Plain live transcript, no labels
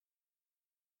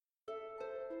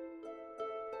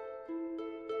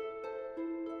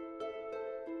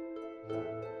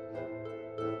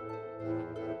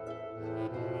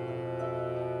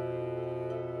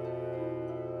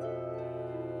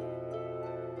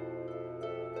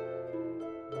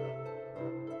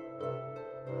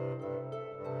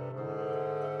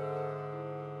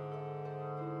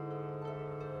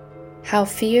How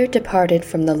Fear Departed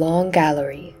from the Long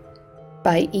Gallery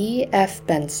by E. F.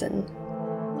 Benson.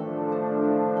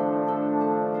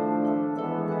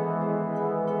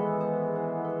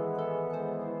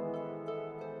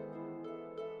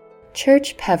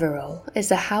 Church Peveril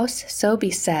is a house so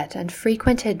beset and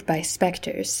frequented by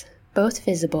spectres, both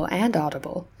visible and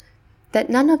audible, that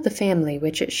none of the family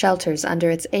which it shelters under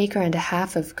its acre and a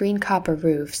half of green copper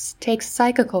roofs takes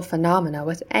psychical phenomena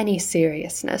with any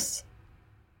seriousness.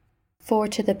 For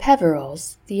to the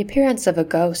Peverils, the appearance of a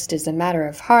ghost is a matter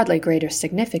of hardly greater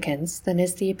significance than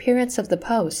is the appearance of the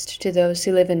post to those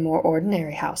who live in more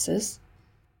ordinary houses.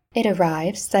 It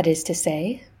arrives, that is to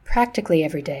say, practically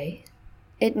every day.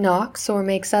 It knocks or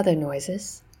makes other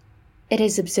noises. It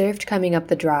is observed coming up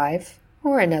the drive,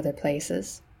 or in other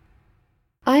places.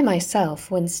 I myself,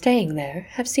 when staying there,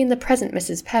 have seen the present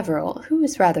Mrs. Peveril, who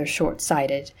is rather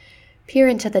short-sighted, peer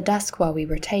into the dusk while we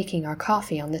were taking our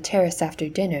coffee on the terrace after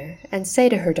dinner, and say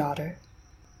to her daughter,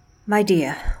 "My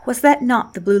dear, was that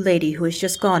not the blue lady who has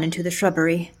just gone into the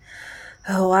shrubbery?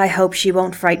 Oh, I hope she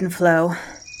won't frighten Flo.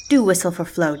 Do whistle for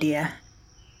Flo, dear."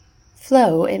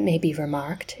 Flo, it may be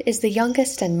remarked, is the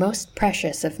youngest and most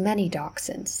precious of many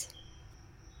dachshunds.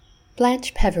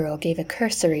 Blanche Peveril gave a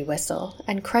cursory whistle,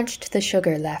 and crunched the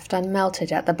sugar left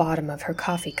unmelted at the bottom of her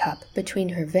coffee cup between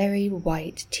her very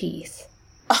white teeth.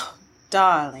 "Oh,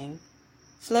 darling,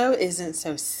 Flo isn't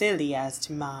so silly as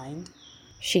to mind,"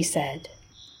 she said.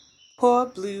 "Poor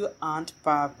blue Aunt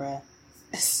Barbara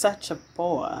is such a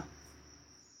bore.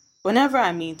 Whenever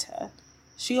I meet her,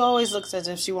 she always looks as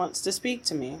if she wants to speak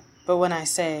to me. But when I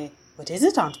say, 'What is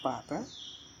it, Aunt Barbara?'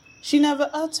 she never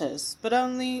utters, but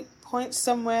only points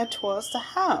somewhere towards the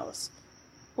house,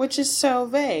 which is so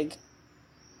vague.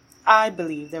 I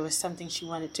believe there was something she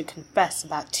wanted to confess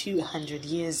about 200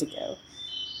 years ago,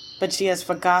 but she has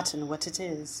forgotten what it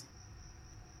is."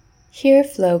 Here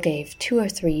Flo gave 2 or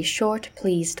 3 short,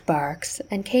 pleased barks,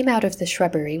 and came out of the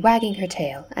shrubbery wagging her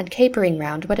tail and capering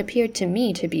round what appeared to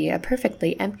me to be a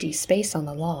perfectly empty space on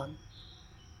the lawn.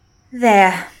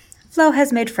 "There, Flo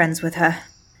has made friends with her,"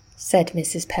 said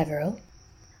Mrs. Peveril.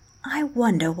 "I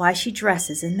wonder why she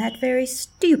dresses in that very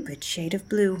stupid shade of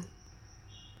blue."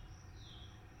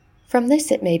 From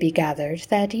this it may be gathered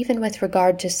that even with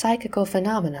regard to psychical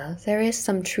phenomena there is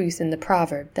some truth in the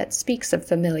proverb that speaks of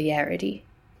familiarity.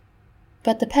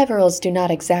 But the Peverils do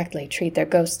not exactly treat their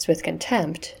ghosts with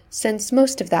contempt, since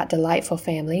most of that delightful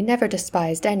family never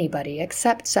despised anybody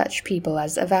except such people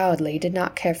as avowedly did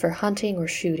not care for hunting or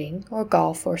shooting, or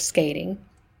golf or skating.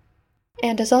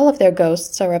 And as all of their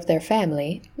ghosts are of their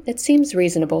family, it seems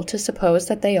reasonable to suppose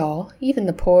that they all, even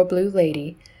the poor blue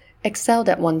lady, excelled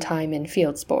at one time in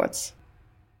field sports.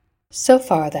 So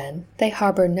far, then, they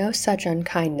harbor no such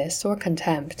unkindness or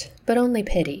contempt, but only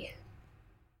pity.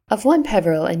 Of one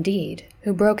Peveril, indeed,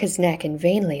 who broke his neck in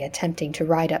vainly attempting to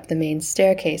ride up the main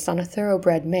staircase on a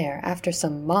thoroughbred mare after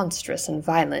some monstrous and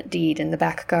violent deed in the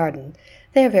back garden,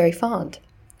 they are very fond,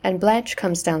 and Blanche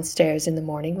comes downstairs in the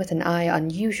morning with an eye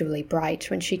unusually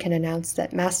bright when she can announce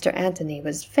that Master Anthony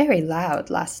was very loud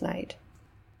last night.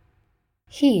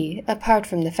 He, apart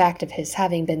from the fact of his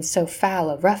having been so foul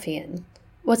a ruffian,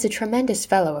 was a tremendous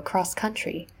fellow across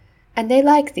country, and they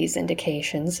like these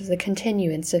indications of the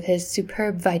continuance of his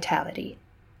superb vitality.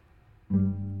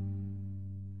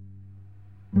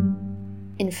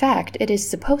 In fact, it is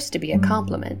supposed to be a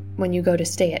compliment, when you go to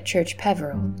stay at Church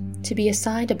Peveril, to be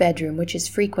assigned a bedroom which is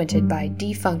frequented by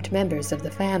defunct members of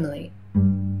the family.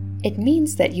 It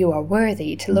means that you are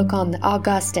worthy to look on the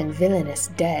august and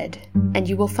villainous dead, and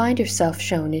you will find yourself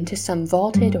shown into some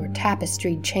vaulted or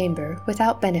tapestried chamber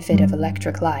without benefit of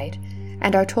electric light,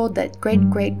 and are told that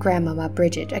great-great-grandmamma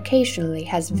Bridget occasionally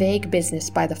has vague business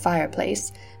by the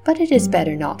fireplace, but it is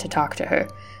better not to talk to her,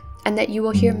 and that you will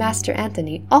hear Master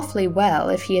Anthony awfully well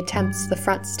if he attempts the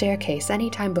front staircase any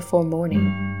time before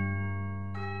morning.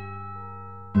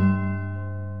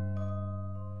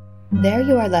 There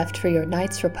you are left for your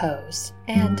night's repose,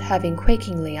 and, having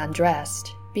quakingly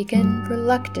undressed, begin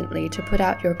reluctantly to put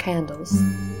out your candles.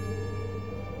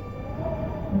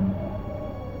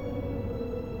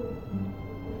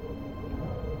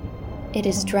 It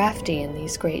is draughty in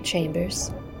these great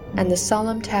chambers, and the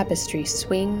solemn tapestry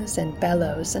swings and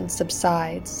bellows and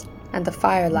subsides, and the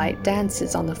firelight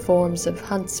dances on the forms of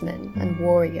huntsmen and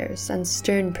warriors and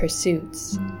stern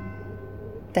pursuits.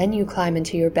 Then you climb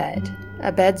into your bed,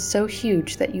 a bed so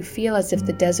huge that you feel as if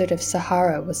the desert of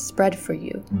Sahara was spread for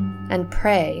you, and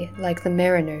pray, like the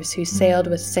mariners who sailed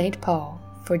with St. Paul,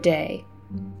 for day.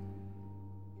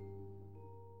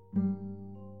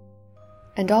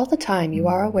 and all the time you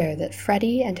are aware that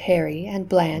Freddie and Harry and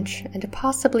Blanche, and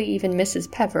possibly even Mrs.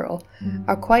 Peveril,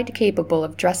 are quite capable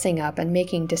of dressing up and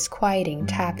making disquieting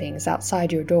tappings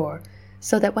outside your door,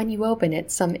 so that when you open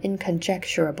it some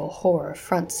inconjecturable horror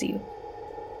fronts you.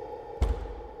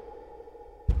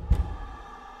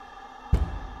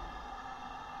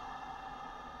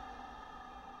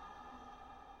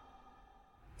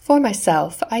 For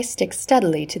myself, I stick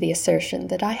steadily to the assertion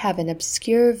that I have an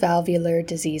obscure valvular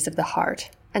disease of the heart,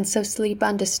 and so sleep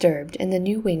undisturbed in the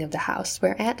new wing of the house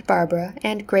where Aunt Barbara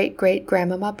and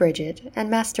great-great-grandmamma Bridget and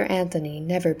Master Anthony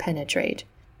never penetrate.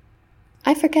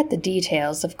 I forget the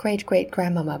details of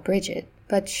great-great-grandmamma Bridget,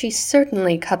 but she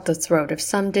certainly cut the throat of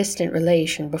some distant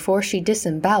relation before she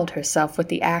disemboweled herself with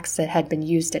the axe that had been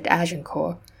used at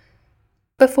Agincourt.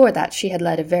 Before that she had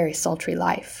led a very sultry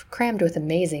life, crammed with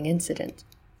amazing incident.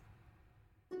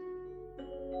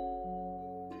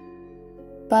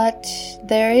 But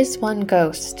there is one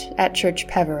ghost at Church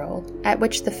Peveril at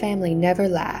which the family never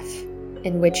laugh,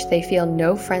 in which they feel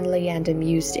no friendly and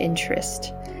amused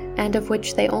interest, and of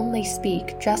which they only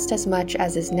speak just as much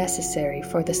as is necessary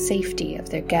for the safety of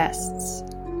their guests.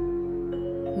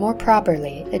 More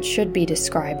properly, it should be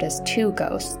described as two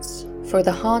ghosts, for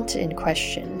the haunt in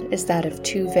question is that of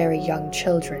two very young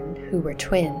children who were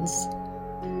twins.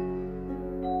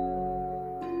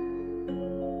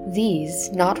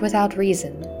 These, not without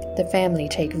reason, the family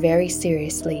take very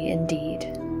seriously indeed.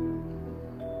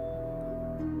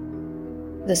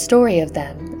 The story of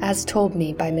them, as told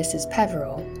me by Mrs.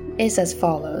 Peveril, is as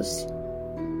follows.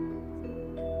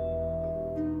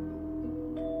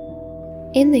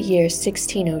 In the year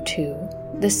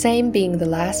 1602, the same being the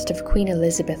last of Queen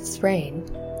Elizabeth's reign,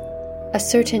 a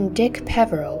certain Dick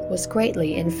Peveril was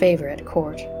greatly in favour at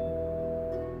court.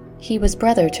 He was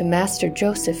brother to Master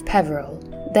Joseph Peveril,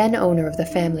 then owner of the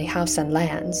family house and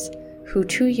lands, who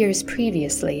 2 years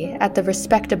previously, at the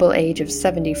respectable age of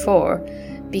 74,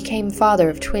 became father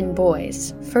of twin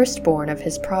boys, firstborn of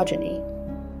his progeny.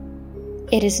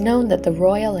 It is known that the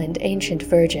royal and ancient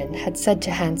virgin had said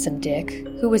to handsome Dick,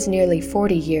 who was nearly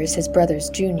 40 years his brother's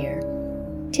junior,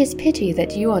 "'Tis pity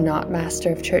that you are not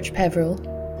master of Church Peveril,"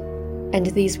 and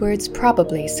these words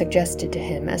probably suggested to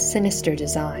him a sinister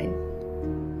design.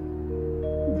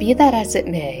 Be that as it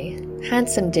may,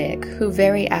 handsome Dick, who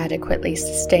very adequately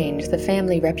sustained the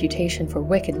family reputation for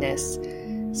wickedness,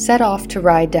 set off to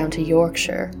ride down to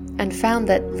Yorkshire, and found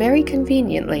that, very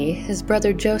conveniently, his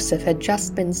brother Joseph had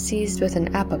just been seized with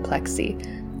an apoplexy,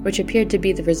 which appeared to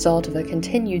be the result of a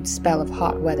continued spell of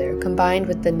hot weather combined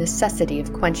with the necessity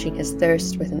of quenching his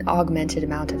thirst with an augmented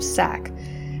amount of sack,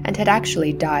 and had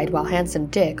actually died while handsome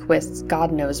Dick, with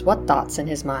God knows what thoughts in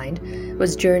his mind,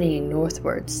 was journeying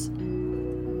northwards.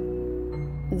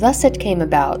 Thus it came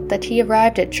about that he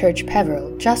arrived at Church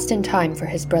Peveril just in time for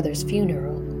his brother's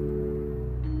funeral.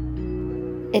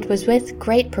 It was with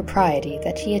great propriety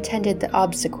that he attended the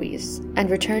obsequies, and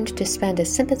returned to spend a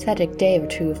sympathetic day or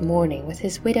two of mourning with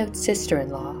his widowed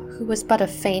sister-in-law, who was but a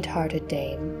faint-hearted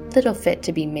dame, little fit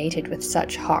to be mated with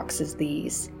such hawks as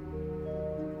these.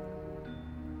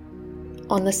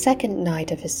 On the second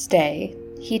night of his stay,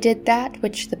 he did that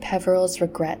which the Peverils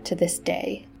regret to this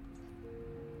day.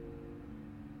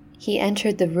 He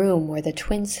entered the room where the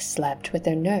twins slept with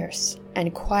their nurse,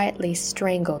 and quietly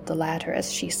strangled the latter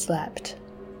as she slept.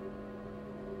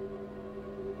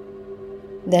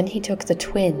 Then he took the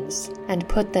twins and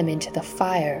put them into the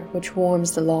fire which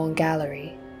warms the long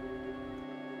gallery.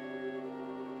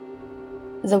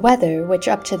 The weather, which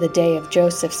up to the day of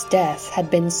Joseph's death had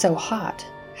been so hot,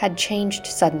 had changed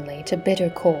suddenly to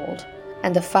bitter cold,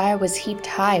 and the fire was heaped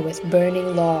high with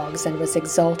burning logs and was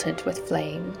exultant with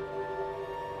flame.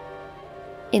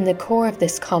 In the core of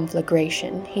this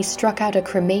conflagration, he struck out a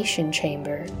cremation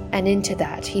chamber, and into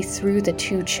that he threw the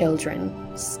two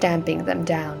children, stamping them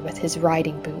down with his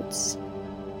riding boots.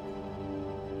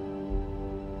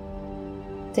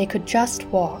 They could just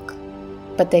walk,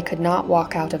 but they could not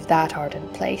walk out of that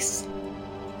ardent place.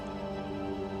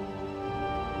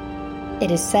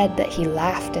 It is said that he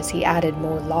laughed as he added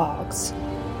more logs.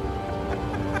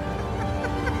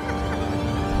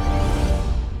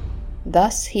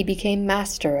 Thus he became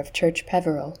master of Church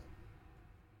Peveril.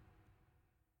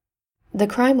 The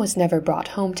crime was never brought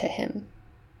home to him,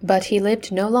 but he lived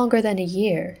no longer than a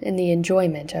year in the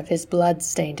enjoyment of his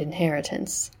blood-stained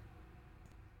inheritance.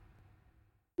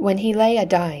 When he lay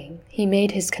a-dying, he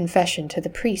made his confession to the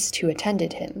priest who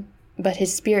attended him, but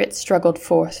his spirit struggled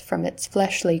forth from its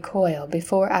fleshly coil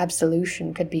before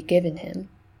absolution could be given him.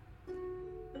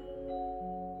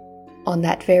 On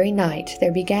that very night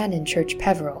there began in Church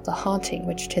Peveril the haunting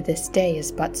which to this day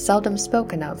is but seldom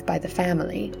spoken of by the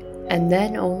family, and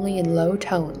then only in low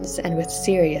tones and with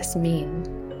serious mien.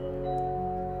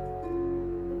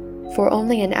 For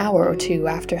only an hour or two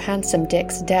after Handsome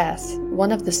Dick's death,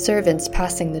 one of the servants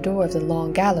passing the door of the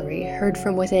long gallery heard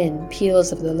from within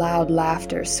peals of the loud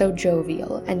laughter so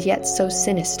jovial and yet so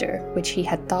sinister which he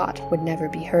had thought would never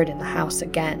be heard in the house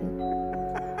again.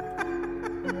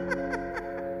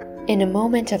 In a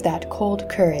moment of that cold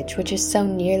courage which is so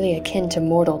nearly akin to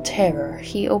mortal terror,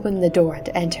 he opened the door and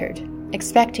entered,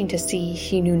 expecting to see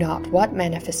he knew not what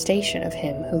manifestation of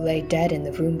him who lay dead in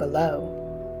the room below.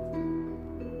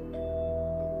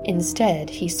 Instead,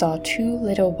 he saw two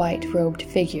little white-robed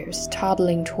figures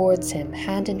toddling towards him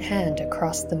hand in hand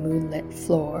across the moonlit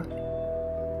floor.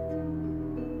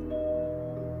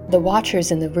 The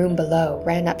watchers in the room below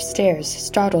ran upstairs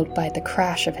startled by the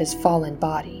crash of his fallen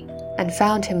body, and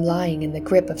found him lying in the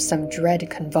grip of some dread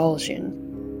convulsion.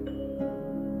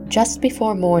 Just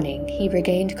before morning, he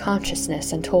regained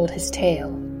consciousness and told his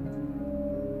tale.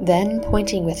 Then,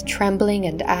 pointing with trembling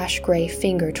and ash-gray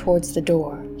finger towards the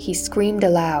door, he screamed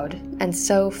aloud, and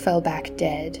so fell back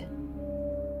dead.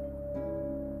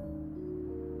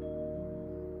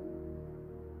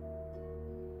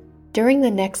 During the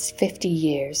next 50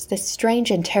 years, this strange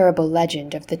and terrible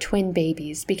legend of the twin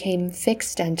babies became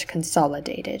fixed and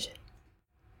consolidated.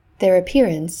 Their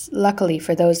appearance, luckily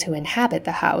for those who inhabit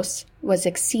the house, was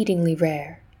exceedingly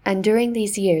rare, and during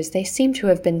these years they seem to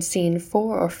have been seen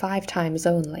 4 or 5 times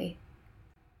only.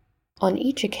 On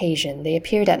each occasion they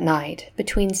appeared at night,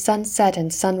 between sunset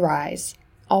and sunrise,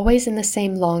 always in the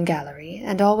same long gallery,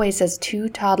 and always as 2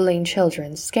 toddling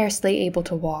children scarcely able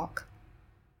to walk.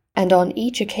 And on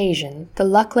each occasion the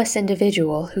luckless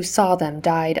individual who saw them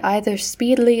died either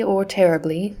speedily or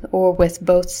terribly, or with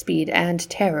both speed and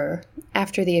terror,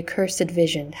 after the accursed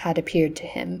vision had appeared to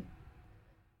him.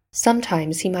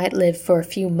 Sometimes he might live for a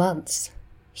few months.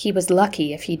 He was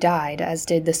lucky if he died, as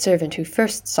did the servant who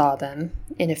first saw them,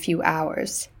 in a few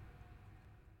hours.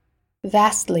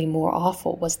 Vastly more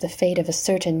awful was the fate of a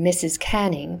certain Mrs.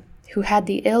 Canning, who had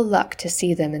the ill luck to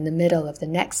see them in the middle of the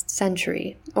next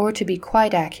century, or to be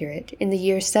quite accurate, in the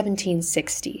year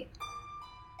 1760.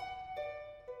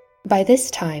 By this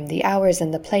time the hours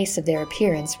and the place of their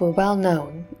appearance were well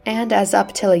known, and as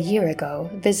up till a year ago,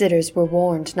 visitors were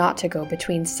warned not to go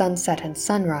between sunset and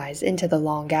sunrise into the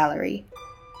long gallery.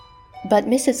 But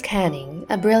Mrs. Canning,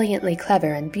 a brilliantly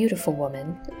clever and beautiful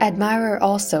woman, admirer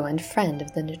also and friend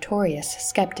of the notorious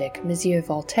skeptic Monsieur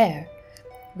Voltaire,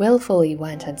 willfully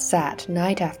went and sat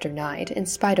night after night, in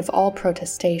spite of all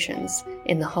protestations,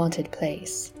 in the haunted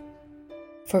place.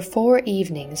 For 4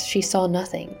 evenings she saw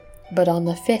nothing, but on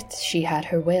the 5th she had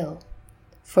her will,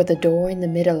 for the door in the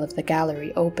middle of the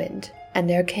gallery opened, and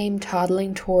there came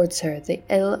toddling towards her the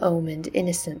ill-omened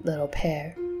innocent little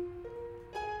pair.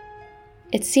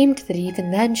 It seemed that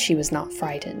even then she was not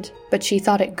frightened, but she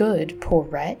thought it good, poor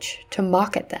wretch, to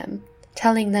mock at them,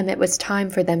 telling them it was time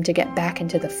for them to get back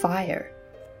into the fire.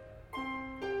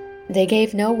 They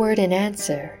gave no word in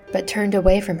answer, but turned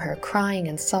away from her crying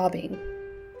and sobbing.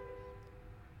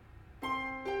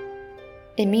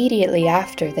 Immediately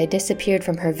after, they disappeared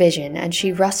from her vision, and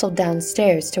she rustled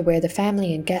downstairs to where the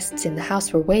family and guests in the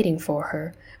house were waiting for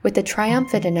her, with the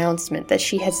triumphant announcement that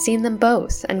she had seen them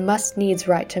both, and must needs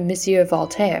write to Monsieur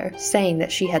Voltaire, saying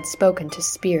that she had spoken to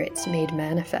spirits made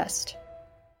manifest.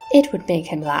 It would make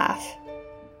him laugh.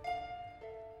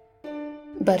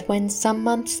 But when some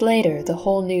months later the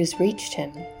whole news reached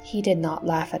him, he did not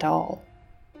laugh at all.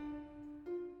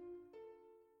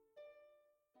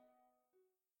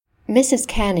 Mrs.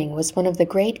 Canning was one of the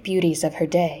great beauties of her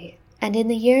day, and in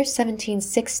the year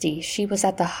 1760 she was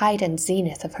at the height and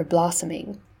zenith of her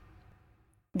blossoming.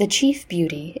 The chief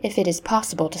beauty, if it is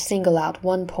possible to single out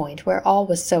one point where all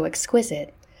was so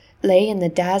exquisite, lay in the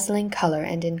dazzling color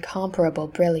and incomparable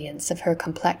brilliance of her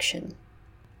complexion.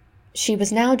 She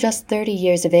was now just 30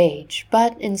 years of age,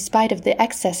 but, in spite of the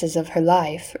excesses of her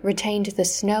life, retained the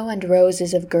snow and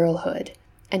roses of girlhood,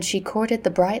 and she courted the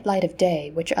bright light of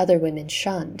day which other women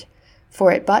shunned,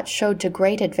 for it but showed to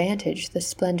great advantage the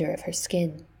splendor of her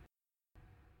skin.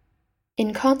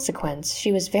 In consequence,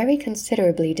 she was very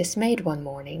considerably dismayed one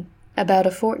morning, about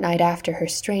a fortnight after her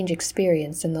strange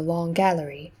experience in the long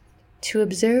gallery, to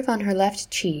observe on her left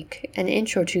cheek, an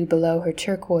inch or 2 below her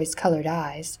turquoise-colored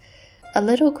eyes, a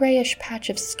little grayish patch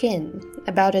of skin,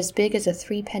 about as big as a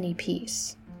 3-penny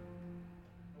piece.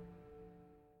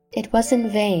 It was in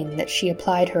vain that she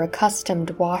applied her accustomed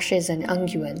washes and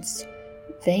unguents.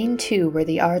 Vain, too, were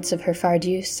the arts of her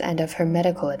fardeuse and of her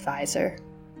medical adviser.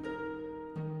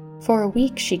 For a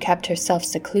week she kept herself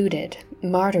secluded,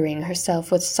 martyring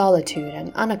herself with solitude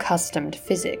and unaccustomed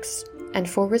physics, and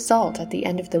for result at the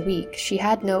end of the week she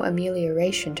had no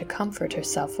amelioration to comfort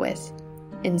herself with.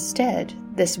 Instead,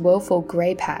 this woeful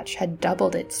grey patch had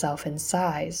doubled itself in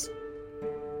size.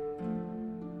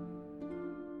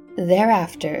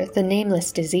 Thereafter, the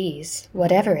nameless disease,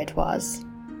 whatever it was,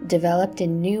 developed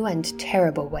in new and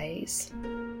terrible ways.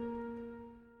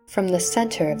 From the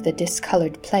center of the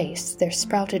discolored place there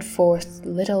sprouted forth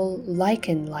little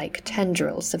lichen-like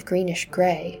tendrils of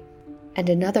greenish-gray, and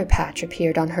another patch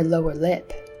appeared on her lower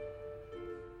lip.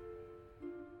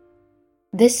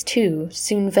 This too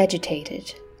soon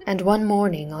vegetated, and one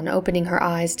morning, on opening her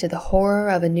eyes to the horror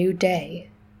of a new day,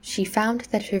 she found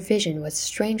that her vision was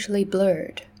strangely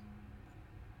blurred.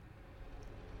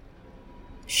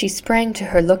 She sprang to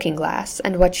her looking-glass,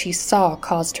 and what she saw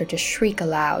caused her to shriek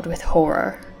aloud with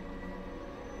horror.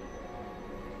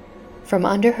 From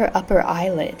under her upper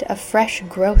eyelid, a fresh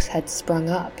growth had sprung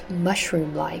up,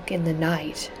 mushroom-like, in the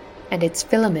night, and its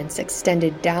filaments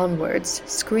extended downwards,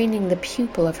 screening the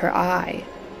pupil of her eye.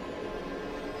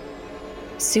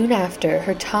 Soon after,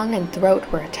 her tongue and throat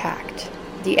were attacked,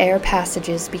 the air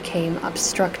passages became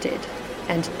obstructed,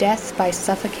 and death by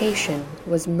suffocation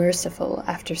was merciful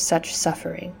after such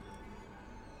suffering.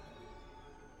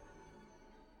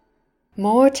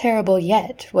 More terrible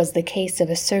yet was the case of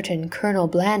a certain Colonel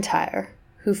Blantyre,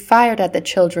 who fired at the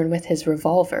children with his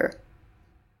revolver.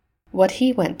 What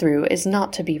he went through is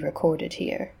not to be recorded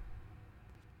here.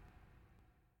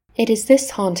 It is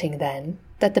this haunting, then,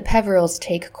 that the Peverills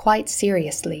take quite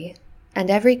seriously, and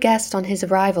every guest on his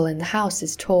arrival in the house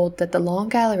is told that the Long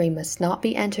Gallery must not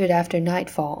be entered after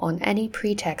nightfall on any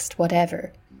pretext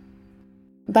whatever.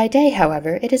 By day,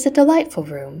 however, it is a delightful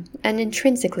room, and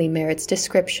intrinsically merits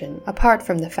description, apart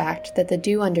from the fact that the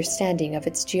due understanding of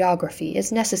its geography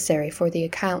is necessary for the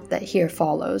account that here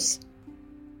follows.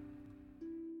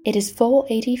 It is full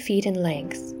 80 feet in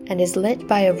length, and is lit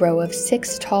by a row of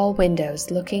 6 tall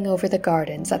windows looking over the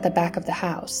gardens at the back of the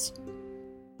house.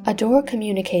 A door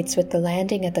communicates with the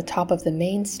landing at the top of the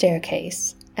main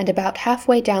staircase, and about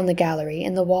halfway down the gallery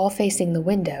in the wall facing the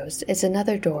windows is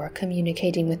another door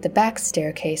communicating with the back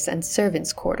staircase and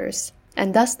servants' quarters,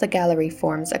 and thus the gallery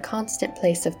forms a constant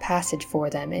place of passage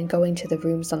for them in going to the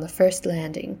rooms on the first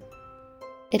landing.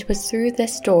 It was through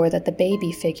this door that the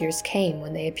baby figures came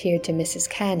when they appeared to Mrs.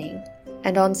 Canning,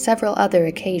 and on several other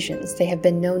occasions they have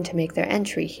been known to make their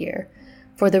entry here,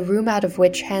 for the room out of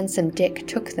which Handsome Dick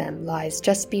took them lies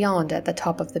just beyond at the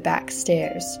top of the back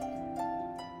stairs.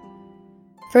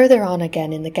 Further on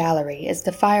again in the gallery is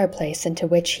the fireplace into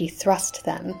which he thrust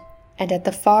them, and at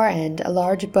the far end a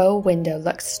large bow window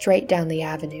looks straight down the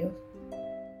avenue.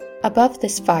 Above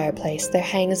this fireplace there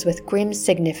hangs with grim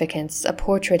significance a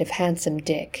portrait of Handsome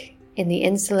Dick, in the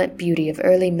insolent beauty of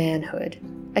early manhood,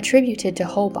 attributed to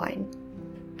Holbein,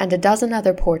 and a dozen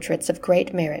other portraits of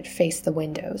great merit face the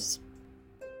windows.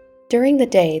 During the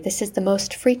day this is the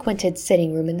most frequented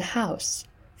sitting room in the house,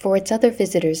 for its other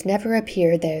visitors never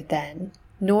appear there then,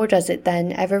 nor does it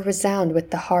then ever resound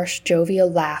with the harsh jovial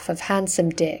laugh of Handsome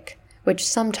Dick, which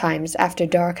sometimes, after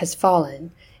dark has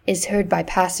fallen, is heard by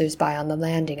passers-by on the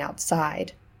landing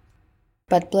outside.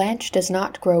 But Blanche does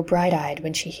not grow bright-eyed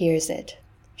when she hears it.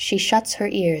 She shuts her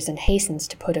ears and hastens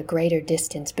to put a greater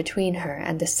distance between her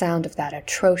and the sound of that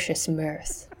atrocious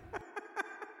mirth.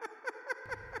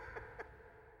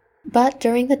 But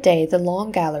during the day the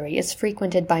Long Gallery is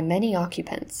frequented by many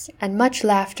occupants, and much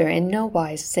laughter in no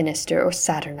wise sinister or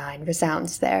saturnine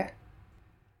resounds there.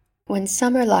 When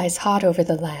summer lies hot over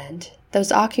the land,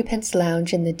 those occupants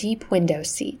lounge in the deep window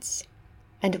seats,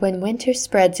 and when winter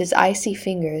spreads his icy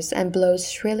fingers and blows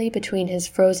shrilly between his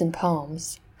frozen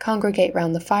palms, congregate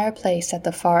round the fireplace at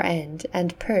the far end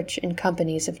and perch in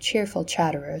companies of cheerful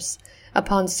chatterers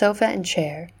upon sofa and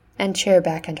chair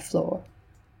back and floor.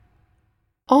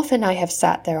 Often I have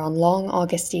sat there on long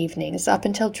August evenings up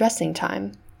until dressing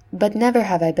time, but never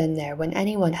have I been there when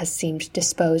anyone has seemed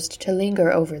disposed to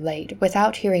linger over late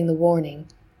without hearing the warning,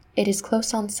 "It is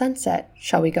close on sunset,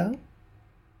 shall we go?"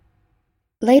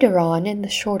 Later on, in the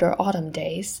shorter autumn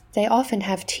days, they often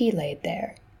have tea laid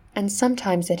there, and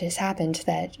sometimes it has happened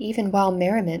that, even while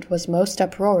merriment was most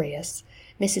uproarious,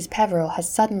 Mrs. Peveril has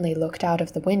suddenly looked out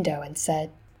of the window and said,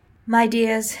 "My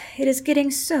dears, it is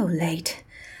getting so late.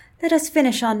 Let us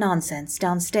finish our nonsense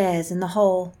downstairs in the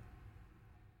hall."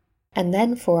 And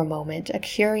then for a moment a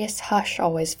curious hush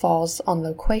always falls on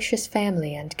loquacious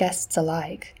family and guests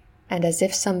alike, and as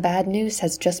if some bad news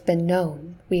has just been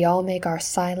known, we all make our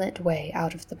silent way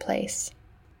out of the place.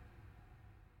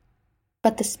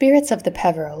 But the spirits of the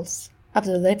Peverills, of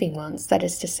the living ones, that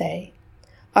is to say,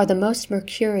 are the most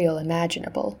mercurial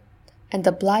imaginable, and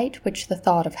the blight which the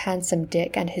thought of Handsome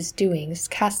Dick and his doings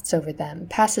casts over them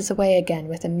passes away again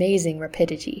with amazing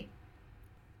rapidity.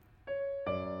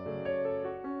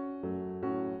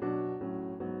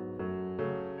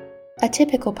 A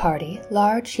typical party,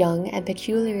 large, young, and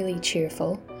peculiarly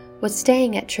cheerful, was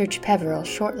staying at Church Peveril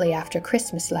shortly after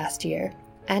Christmas last year,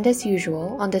 and as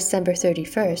usual, on December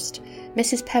 31st,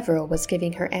 Mrs. Peveril was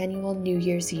giving her annual New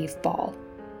Year's Eve ball.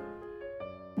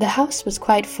 The house was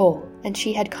quite full, and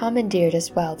she had commandeered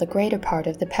as well the greater part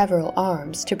of the Peveril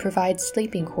Arms to provide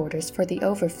sleeping quarters for the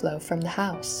overflow from the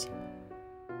house.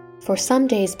 For some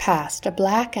days past, a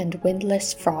black and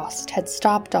windless frost had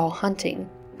stopped all hunting,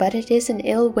 but it is an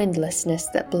ill windlessness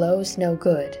that blows no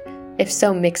good, if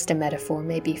so mixed a metaphor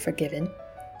may be forgiven,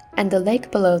 and the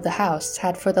lake below the house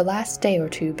had for the last day or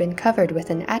two been covered with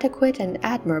an adequate and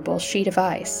admirable sheet of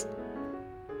ice.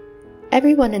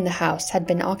 Everyone in the house had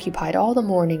been occupied all the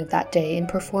morning of that day in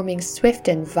performing swift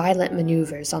and violent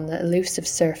maneuvers on the elusive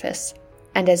surface,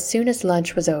 and as soon as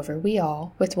lunch was over we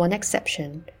all, with one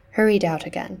exception, hurried out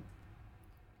again.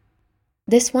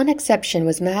 This one exception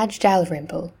was Madge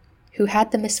Dalrymple, who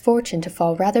had the misfortune to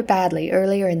fall rather badly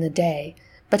earlier in the day,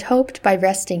 but hoped by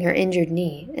resting her injured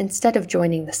knee, instead of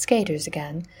joining the skaters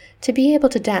again, to be able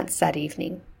to dance that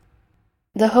evening.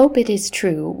 The hope, it is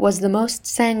true, was the most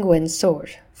sanguine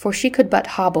sort, for she could but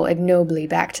hobble ignobly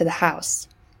back to the house.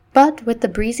 But with the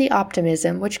breezy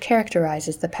optimism which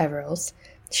characterizes the Peverils,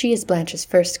 she is Blanche's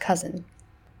first cousin,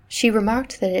 she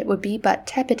remarked that it would be but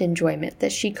tepid enjoyment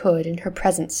that she could, in her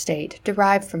present state,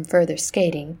 derive from further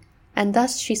skating, and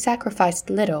thus she sacrificed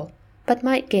little, but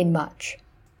might gain much.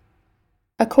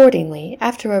 Accordingly,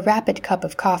 after a rapid cup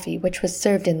of coffee which was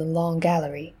served in the long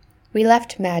gallery, we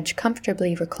left Madge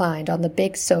comfortably reclined on the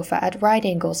big sofa at right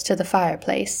angles to the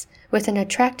fireplace, with an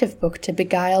attractive book to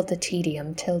beguile the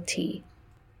tedium till tea.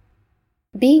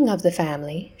 Being of the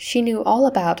family, she knew all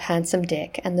about Handsome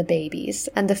Dick and the babies,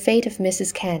 and the fate of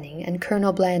Mrs. Canning and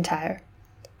Colonel Blantyre,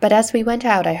 but as we went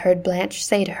out I heard Blanche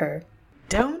say to her,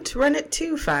 "Don't run it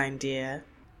too fine, dear."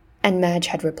 And Madge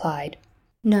had replied,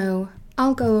 "No,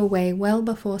 I'll go away well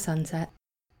before sunset."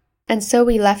 And so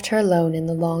we left her alone in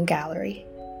the long gallery.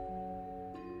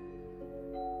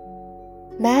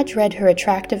 Madge read her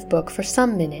attractive book for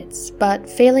some minutes, but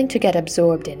failing to get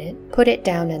absorbed in it, put it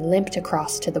down and limped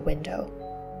across to the window.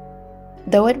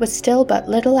 Though it was still but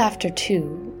little after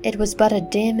 2, it was but a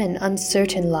dim and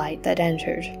uncertain light that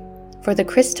entered, for the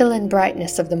crystalline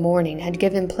brightness of the morning had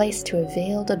given place to a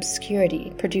veiled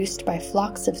obscurity produced by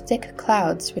flocks of thick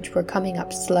clouds which were coming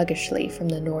up sluggishly from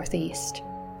the northeast.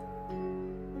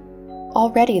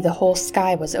 Already the whole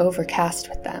sky was overcast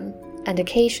with them, and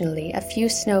occasionally a few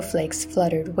snowflakes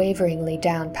fluttered waveringly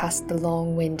down past the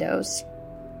long windows.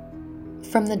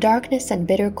 From the darkness and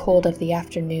bitter cold of the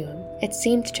afternoon, it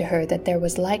seemed to her that there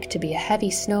was like to be a heavy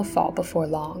snowfall before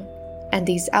long, and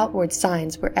these outward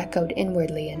signs were echoed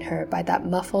inwardly in her by that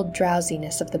muffled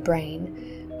drowsiness of the brain,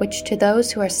 which to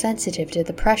those who are sensitive to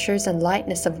the pressures and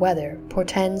lightness of weather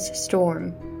portends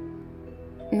storm.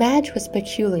 Madge was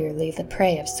peculiarly the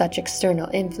prey of such external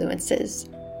influences.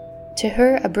 To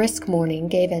her a brisk morning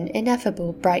gave an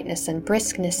ineffable brightness and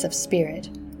briskness of spirit,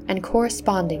 and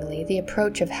correspondingly the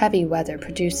approach of heavy weather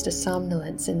produced a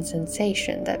somnolence in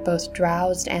sensation that both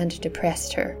drowsed and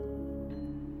depressed her.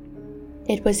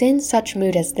 It was in such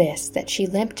mood as this that she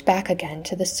limped back again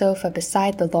to the sofa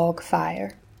beside the log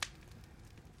fire.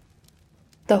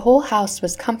 The whole house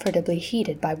was comfortably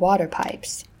heated by water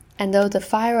pipes, and though the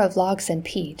fire of logs and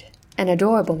peat, an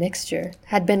adorable mixture,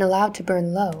 had been allowed to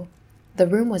burn low, the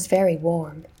room was very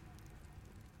warm.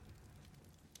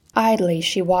 Idly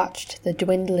she watched the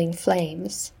dwindling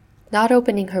flames, not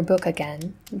opening her book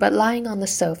again, but lying on the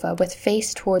sofa with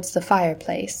face towards the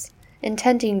fireplace,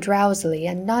 intending drowsily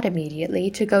and not immediately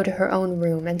to go to her own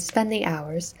room and spend the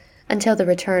hours, until the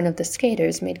return of the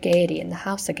skaters made gaiety in the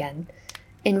house again,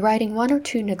 in writing 1 or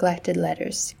 2 neglected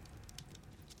letters.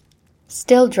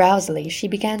 Still drowsily, she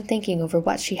began thinking over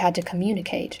what she had to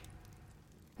communicate.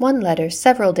 One letter,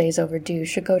 several days overdue,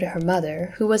 should go to her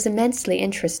mother, who was immensely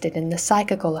interested in the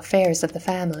psychical affairs of the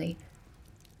family.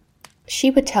 She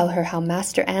would tell her how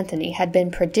Master Anthony had been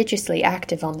prodigiously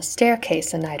active on the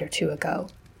staircase a night or 2 ago,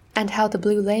 and how the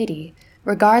Blue Lady,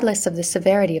 regardless of the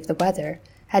severity of the weather,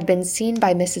 had been seen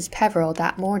by Mrs. Peveril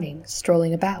that morning,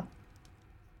 strolling about.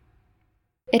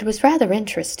 It was rather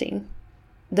interesting.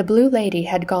 The Blue Lady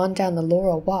had gone down the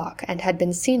Laurel Walk and had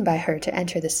been seen by her to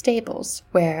enter the stables,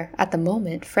 where, at the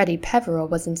moment, Freddie Peveril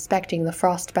was inspecting the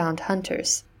frost-bound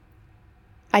hunters.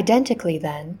 Identically,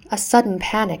 then, a sudden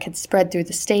panic had spread through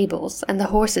the stables, and the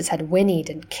horses had whinnied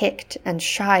and kicked and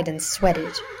shied and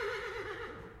sweated.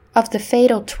 Of the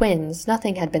fatal twins,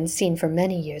 nothing had been seen for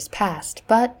many years past,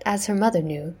 but, as her mother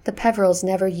knew, the Peverils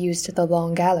never used the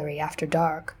long gallery after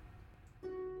dark.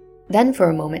 Then for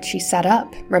a moment she sat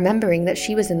up, remembering that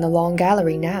she was in the long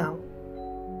gallery now.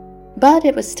 But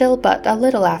it was still but a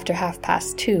little after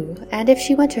 2:30, and if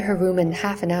she went to her room in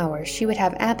half an hour, she would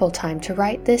have ample time to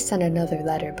write this and another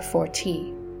letter before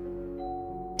tea.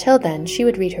 Till then, she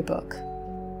would read her book.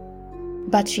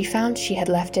 But she found she had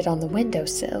left it on the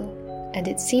windowsill, and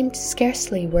it seemed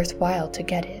scarcely worthwhile to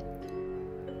get it.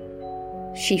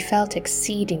 She felt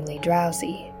exceedingly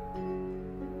drowsy.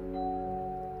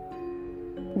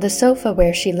 The sofa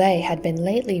where she lay had been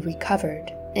lately recovered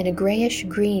in a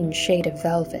grayish-green shade of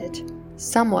velvet,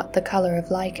 somewhat the color of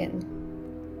lichen.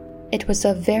 It was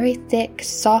of very thick,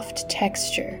 soft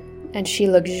texture, and she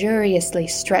luxuriously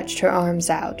stretched her arms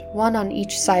out, one on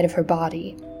each side of her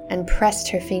body, and pressed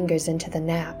her fingers into the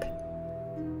nap.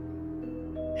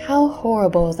 How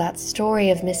horrible that story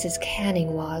of Mrs.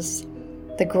 Canning was.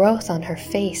 The growth on her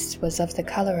face was of the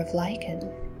color of lichen.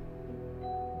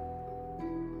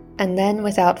 And then,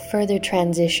 without further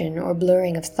transition or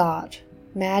blurring of thought,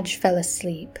 Madge fell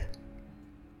asleep.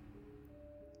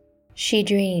 She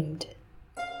dreamed.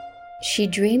 She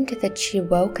dreamed that she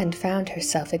woke and found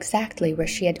herself exactly where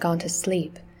she had gone to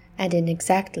sleep, and in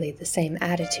exactly the same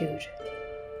attitude.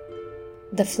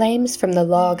 The flames from the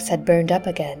logs had burned up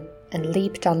again, and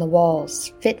leaped on the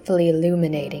walls, fitfully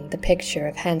illuminating the picture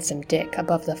of Handsome Dick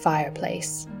above the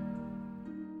fireplace.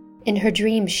 In her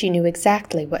dream she knew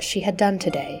exactly what she had done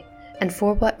today, and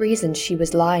for what reason she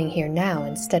was lying here now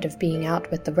instead of being out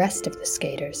with the rest of the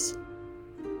skaters.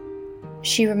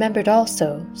 She remembered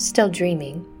also, still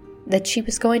dreaming, that she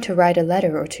was going to write a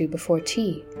letter or two before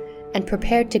tea, and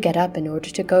prepared to get up in order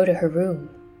to go to her room.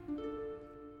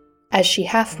 As she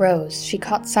half rose, she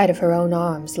caught sight of her own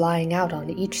arms lying out on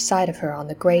each side of her on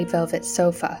the grey velvet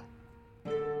sofa.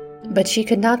 But she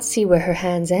could not see where her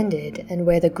hands ended and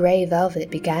where the grey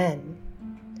velvet began.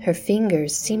 Her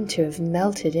fingers seemed to have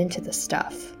melted into the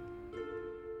stuff.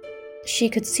 She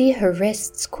could see her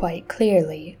wrists quite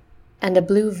clearly, and a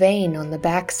blue vein on the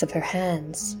backs of her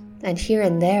hands, and here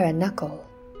and there a knuckle.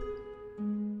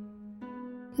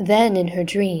 Then, in her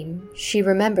dream, she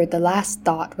remembered the last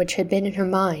thought which had been in her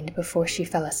mind before she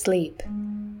fell asleep,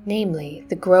 namely,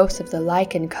 the growth of the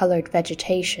lichen-colored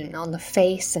vegetation on the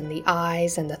face and the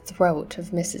eyes and the throat of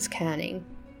Mrs. Canning.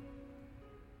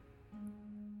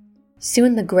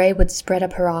 Soon the grey would spread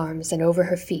up her arms and over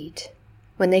her feet.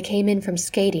 When they came in from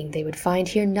skating, they would find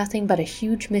here nothing but a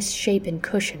huge misshapen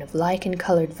cushion of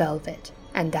lichen-colored velvet,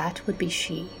 and that would be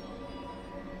she.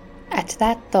 At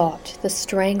that thought, the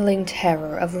strangling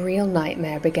terror of real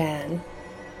nightmare began.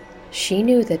 She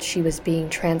knew that she was being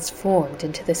transformed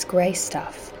into this grey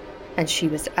stuff, and she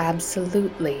was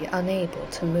absolutely unable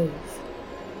to move.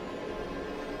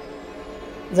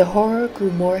 The horror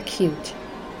grew more acute,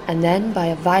 and then by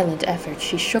a violent effort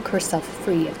she shook herself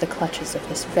free of the clutches of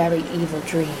this very evil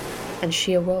dream, and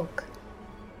she awoke.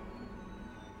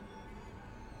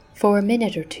 For a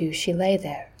minute or two she lay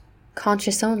there,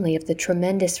 conscious only of the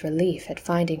tremendous relief at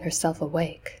finding herself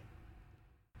awake.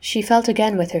 She felt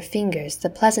again with her fingers the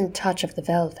pleasant touch of the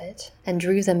velvet, and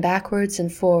drew them backwards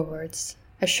and forwards,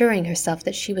 assuring herself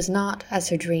that she was not, as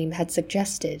her dream had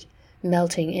suggested,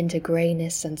 melting into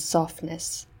greyness and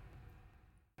softness.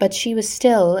 But she was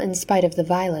still, in spite of the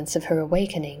violence of her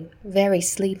awakening, very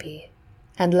sleepy,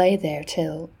 and lay there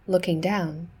till, looking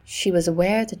down, she was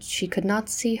aware that she could not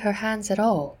see her hands at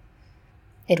all.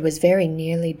 It was very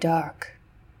nearly dark.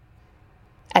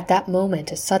 At that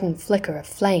moment a sudden flicker of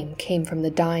flame came from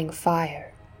the dying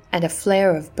fire, and a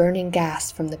flare of burning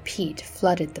gas from the peat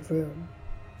flooded the room.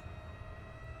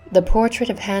 The portrait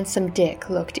of Handsome Dick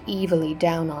looked evilly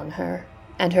down on her,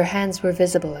 and her hands were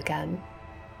visible again.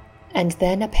 And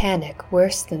then a panic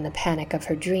worse than the panic of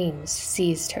her dreams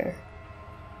seized her.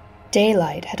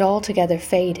 Daylight had altogether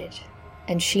faded,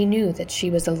 and she knew that she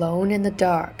was alone in the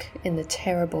dark in the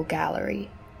terrible gallery.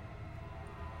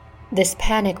 This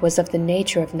panic was of the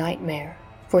nature of nightmare,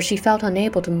 for she felt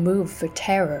unable to move for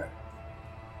terror.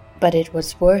 But it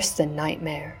was worse than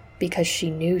nightmare, because she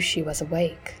knew she was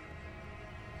awake.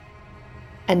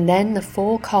 And then the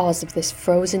full cause of this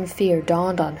frozen fear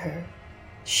dawned on her.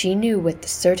 She knew with the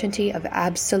certainty of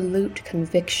absolute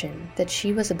conviction that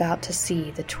she was about to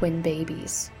see the twin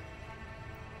babies.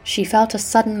 She felt a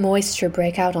sudden moisture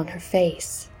break out on her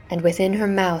face, and within her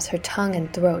mouth her tongue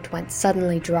and throat went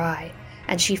suddenly dry,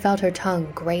 and she felt her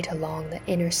tongue grate along the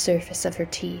inner surface of her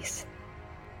teeth.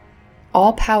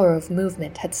 All power of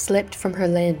movement had slipped from her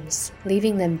limbs,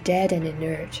 leaving them dead and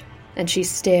inert, and she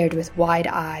stared with wide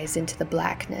eyes into the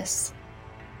blackness.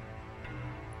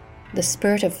 The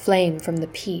spurt of flame from the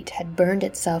peat had burned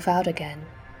itself out again,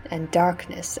 and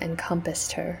darkness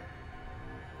encompassed her.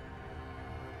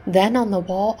 Then on the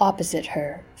wall opposite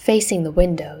her, facing the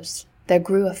windows, there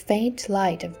grew a faint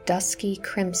light of dusky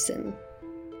crimson.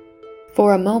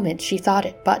 For a moment she thought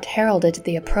it but heralded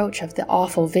the approach of the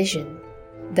awful vision.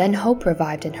 Then hope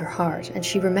revived in her heart, and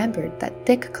she remembered that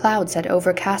thick clouds had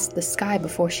overcast the sky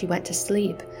before she went to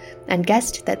sleep, and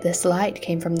guessed that this light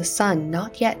came from the sun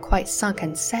not yet quite sunk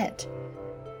and set.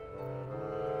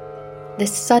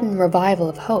 This sudden revival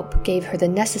of hope gave her the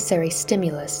necessary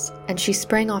stimulus, and she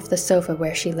sprang off the sofa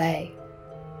where she lay.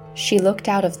 She looked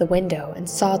out of the window and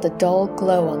saw the dull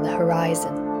glow on the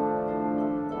horizon.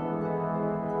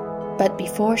 But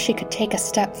before she could take a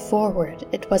step forward,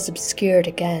 it was obscured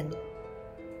again.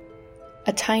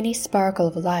 A tiny sparkle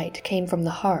of light came from the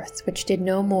hearth, which did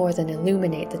no more than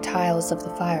illuminate the tiles of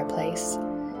the fireplace,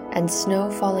 and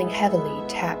snow falling heavily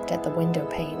tapped at the window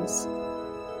panes.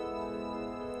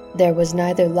 There was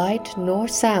neither light nor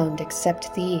sound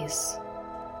except these.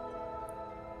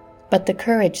 But the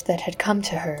courage that had come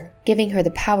to her, giving her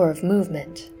the power of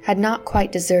movement, had not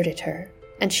quite deserted her,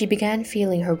 and she began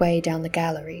feeling her way down the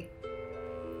gallery.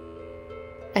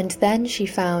 And then she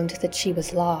found that she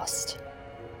was lost.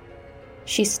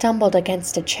 She stumbled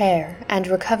against a chair, and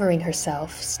recovering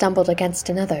herself, stumbled against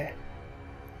another.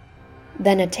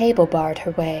 Then a table barred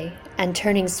her way, and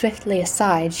turning swiftly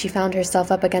aside, she found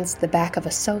herself up against the back of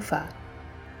a sofa.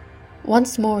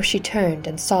 Once more she turned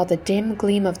and saw the dim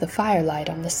gleam of the firelight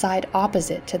on the side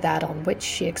opposite to that on which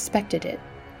she expected it.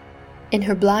 In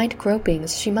her blind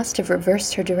gropings she must have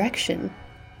reversed her direction.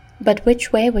 But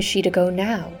which way was she to go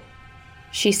now?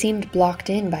 She seemed blocked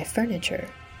in by furniture.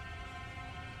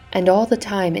 And all the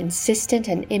time, insistent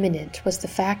and imminent, was the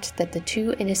fact that the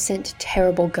two innocent,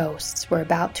 terrible ghosts were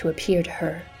about to appear to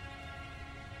her.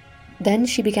 Then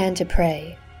she began to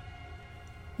pray.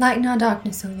 "Lighten our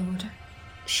darkness, O Lord,"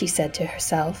 she said to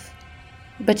herself.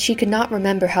 But she could not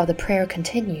remember how the prayer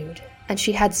continued, and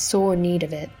she had sore need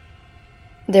of it.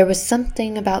 There was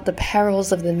something about the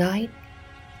perils of the night.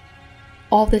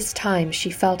 All this time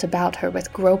she felt about her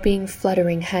with groping,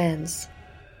 fluttering hands.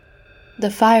 The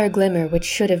fire glimmer which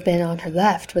should have been on her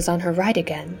left was on her right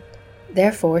again.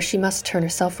 Therefore she must turn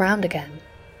herself round again.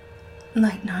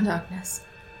 "Lighten our darkness,"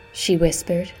 she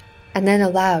whispered, and then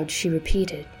aloud she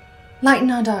repeated, "Lighten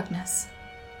our darkness."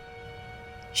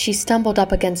 She stumbled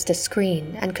up against a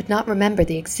screen and could not remember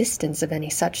the existence of any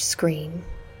such screen.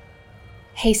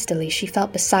 Hastily she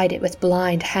felt beside it with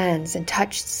blind hands and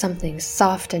touched something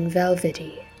soft and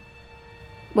velvety.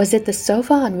 Was it the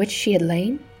sofa on which she had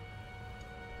lain?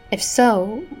 If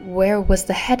so, where was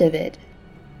the head of it?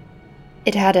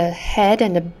 It had a head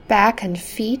and a back and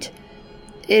feet.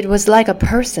 It was like a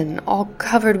person, all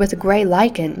covered with grey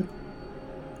lichen.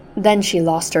 Then she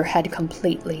lost her head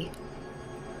completely.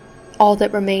 All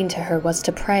that remained to her was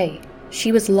to pray.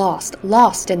 She was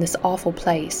lost in this awful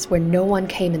place where no one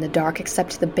came in the dark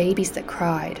except the babies that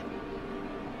cried.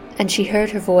 And she heard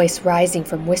her voice rising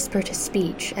from whisper to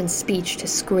speech and speech to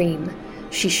scream.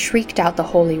 She shrieked out the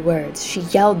holy words. She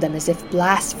yelled them as if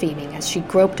blaspheming as she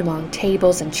groped among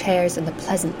tables and chairs and the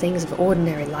pleasant things of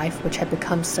ordinary life which had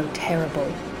become so terrible.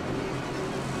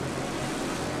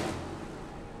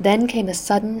 Then came a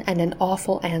sudden and an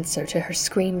awful answer to her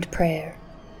screamed prayer.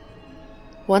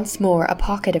 Once more a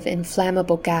pocket of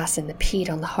inflammable gas in the peat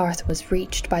on the hearth was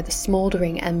reached by the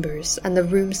smouldering embers, and the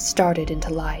room started into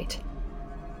light.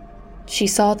 She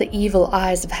saw the evil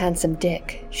eyes of Handsome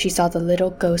Dick. She saw the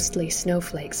little ghostly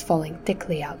snowflakes falling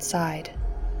thickly outside.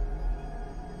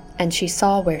 And she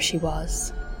saw where she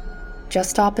was,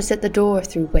 just opposite the door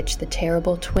through which the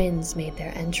terrible twins made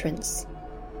their entrance.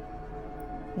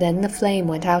 Then the flame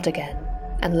went out again,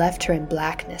 and left her in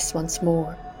blackness once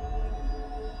more.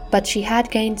 But she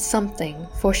had gained something,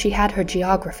 for she had her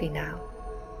geography now.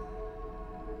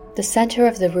 The center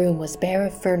of the room was bare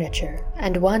of furniture,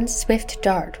 and one swift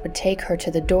dart would take her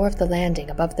to the door of the landing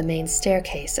above the main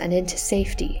staircase and into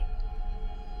safety.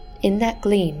 In that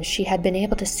gleam she had been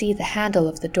able to see the handle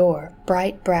of the door,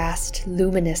 bright brassed,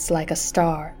 luminous like a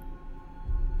star.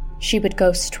 She would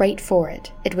go straight for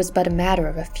it. It was but a matter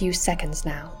of a few seconds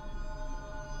now.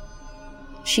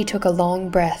 She took a long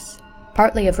breath,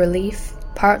 partly of relief,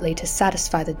 partly to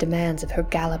satisfy the demands of her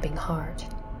galloping heart.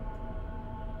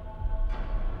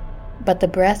 But the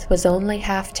breath was only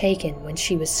half taken when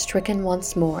she was stricken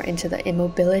once more into the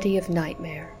immobility of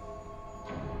nightmare.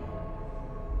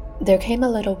 There came a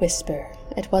little whisper,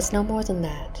 it was no more than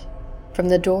that, from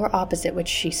the door opposite which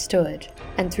she stood,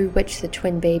 and through which the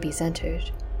twin babies entered.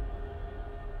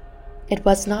 It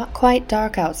was not quite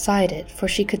dark outside it, for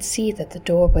she could see that the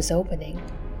door was opening.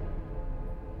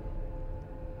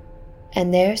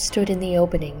 And there stood in the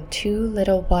opening 2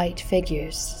 little white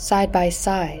figures, side by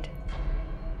side.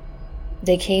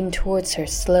 They came towards her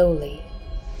slowly,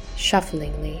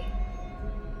 shufflingly.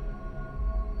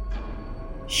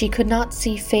 She could not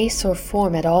see face or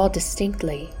form at all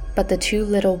distinctly, but the 2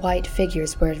 little white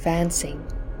figures were advancing.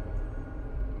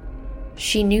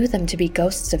 She knew them to be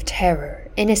ghosts of terror,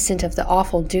 innocent of the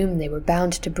awful doom they were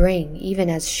bound to bring, even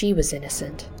as she was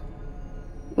innocent.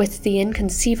 With the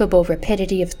inconceivable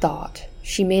rapidity of thought,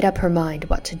 she made up her mind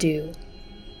what to do.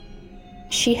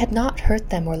 She had not hurt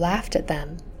them or laughed at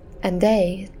them, and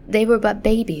they were but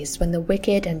babies when the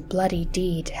wicked and bloody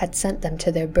deed had sent them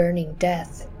to their burning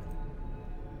death.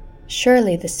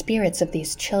 Surely the spirits of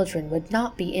these children would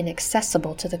not be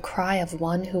inaccessible to the cry of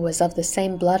one who was of the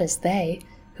same blood as they,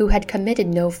 who had committed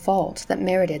no fault that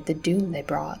merited the doom they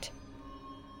brought.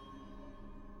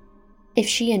 If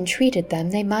she entreated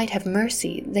them, they might have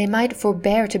mercy, they might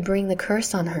forbear to bring the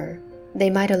curse on her, they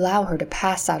might allow her to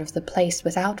pass out of the place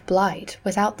without blight,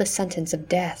 without the sentence of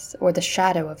death, or the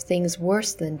shadow of things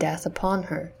worse than death upon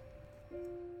her.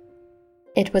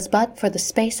 It was but for the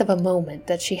space of a moment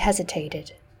that she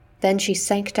hesitated. Then she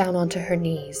sank down onto her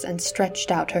knees and stretched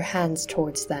out her hands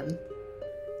towards them.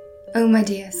 "Oh, my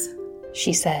dears,"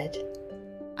 she said.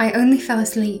 "I only fell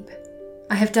asleep.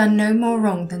 I have done no more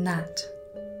wrong than that."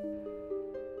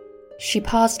 She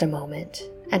paused a moment,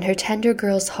 and her tender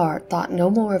girl's heart thought no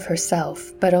more of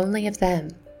herself, but only of them,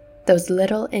 those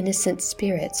little innocent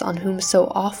spirits on whom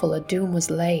so awful a doom was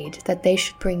laid that they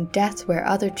should bring death where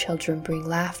other children bring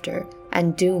laughter,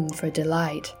 and doom for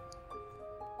delight.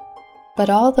 But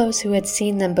all those who had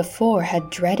seen them before had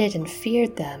dreaded and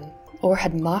feared them, or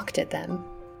had mocked at them.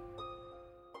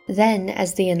 Then,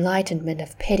 as the enlightenment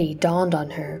of pity dawned on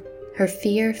her, her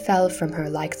fear fell from her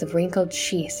like the wrinkled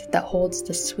sheath that holds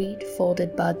the sweet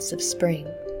folded buds of spring.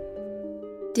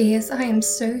 "Dears, I am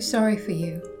so sorry for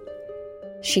you,"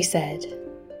 she said.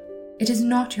 "It is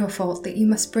not your fault that you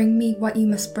must bring me what you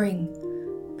must bring,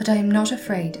 but I am not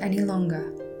afraid any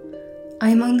longer. I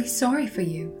am only sorry for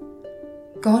you.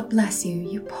 God bless you,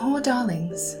 you poor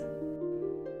darlings."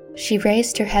 She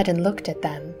raised her head and looked at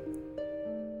them.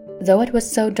 Though it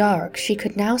was so dark, she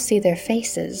could now see their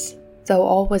faces, though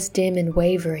all was dim and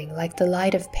wavering like the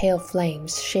light of pale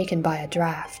flames shaken by a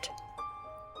draught.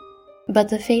 But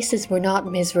the faces were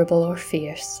not miserable or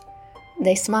fierce.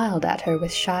 They smiled at her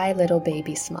with shy little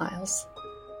baby smiles.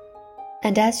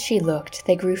 And as she looked,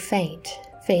 they grew faint,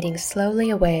 fading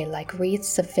slowly away like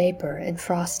wreaths of vapor in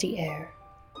frosty air.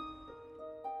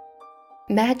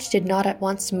 Madge did not at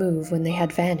once move when they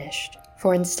had vanished,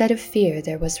 for instead of fear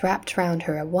there was wrapped round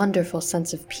her a wonderful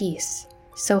sense of peace,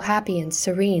 so happy and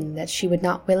serene that she would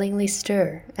not willingly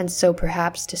stir, and so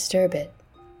perhaps disturb it.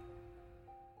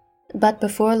 But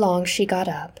before long she got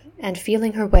up, and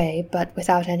feeling her way, but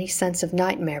without any sense of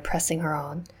nightmare pressing her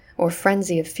on, or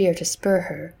frenzy of fear to spur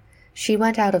her, she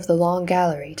went out of the long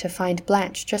gallery to find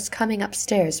Blanche just coming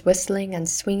upstairs whistling and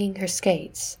swinging her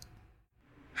skates.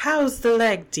 "How's the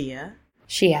leg, dear?"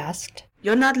 she asked.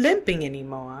 "You're not limping any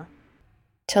more."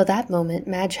 Till that moment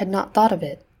Madge had not thought of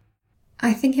it.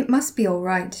 "I think it must be all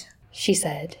right," she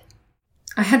said.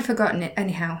 "I had forgotten it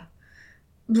anyhow.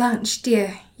 Blanche,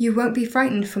 dear, you won't be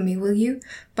frightened for me, will you?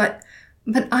 But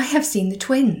I have seen the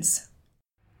twins."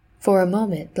 For a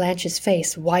moment Blanche's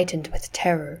face whitened with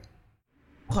terror.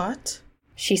 "What?"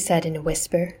 she said in a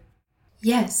whisper.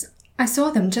 "Yes, I saw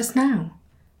them just now.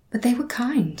 But they were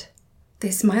kind.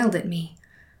 They smiled at me,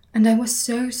 and I was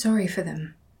so sorry for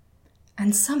them.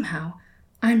 And somehow,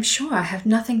 I'm sure I have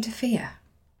nothing to fear."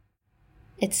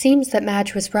 It seems that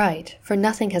Madge was right, for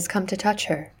nothing has come to touch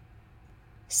her.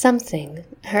 Something,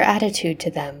 her attitude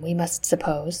to them, we must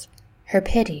suppose, her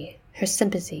pity, her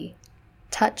sympathy,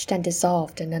 touched and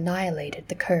dissolved and annihilated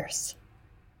the curse.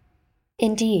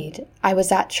 Indeed, I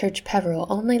was at Church Peveril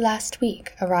only last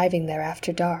week, arriving there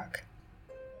after dark.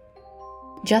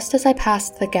 Just as I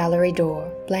passed the gallery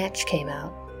door, Blanche came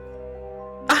out.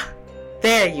 "Ah,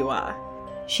 there you are,"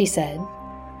 she said.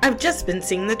 "I've just been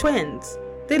seeing the twins.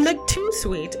 They look too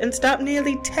sweet and stopped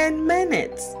nearly 10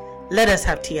 minutes. Let us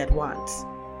have tea at once."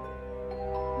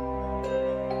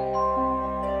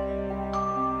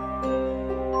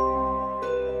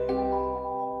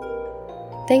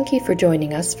 Thank you for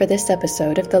joining us for this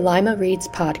episode of the Lima Reads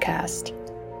podcast.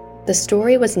 The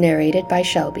story was narrated by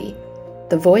Shelby.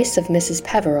 The voice of Mrs.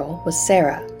 Peveril was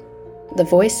Sarah. The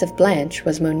voice of Blanche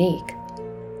was Monique.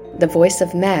 The voice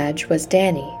of Madge was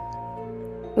Danny.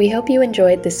 We hope you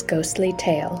enjoyed this ghostly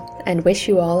tale and wish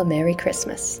you all a Merry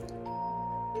Christmas.